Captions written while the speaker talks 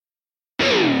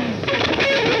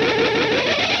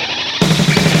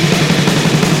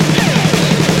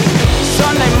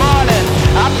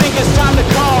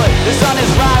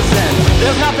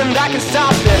nothing that can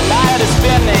stop it. My head is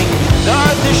spinning, the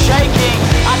earth is shaking.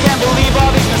 I can't believe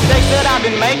all these mistakes that I've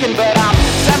been making, but I'm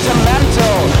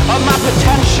sentimental of my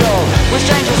potential. We're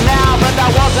strangers now, but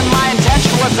that wasn't my intention.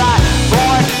 Was I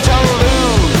born to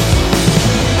lose?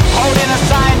 Holding a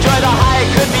sign, enjoy the high, it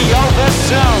could be over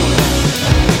soon.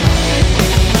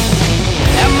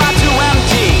 Am I too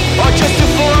empty, or just too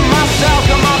full of myself?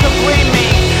 Come on, complete me.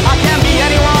 I can't be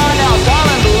anyone else,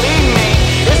 darling, believe me.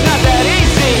 It's not that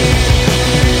easy.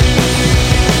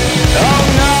 Oh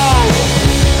no.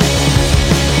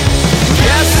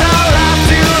 Guess I'll have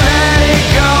to let it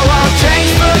go. I'll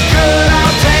change for good,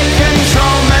 I'll take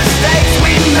control. Mistakes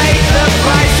we made, the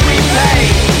price we pay,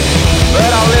 but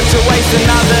I'll live to waste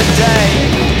another day.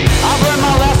 I've learned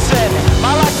my lesson,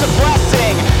 my life's a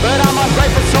blessing, but I'm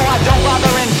ungrateful so I don't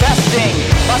bother investing.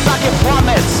 My stock it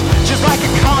plummets, just like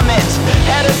a comet,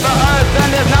 headed for Earth and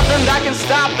there's nothing that can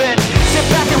stop it. Sit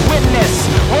back and witness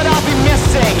what I'll be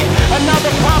missing.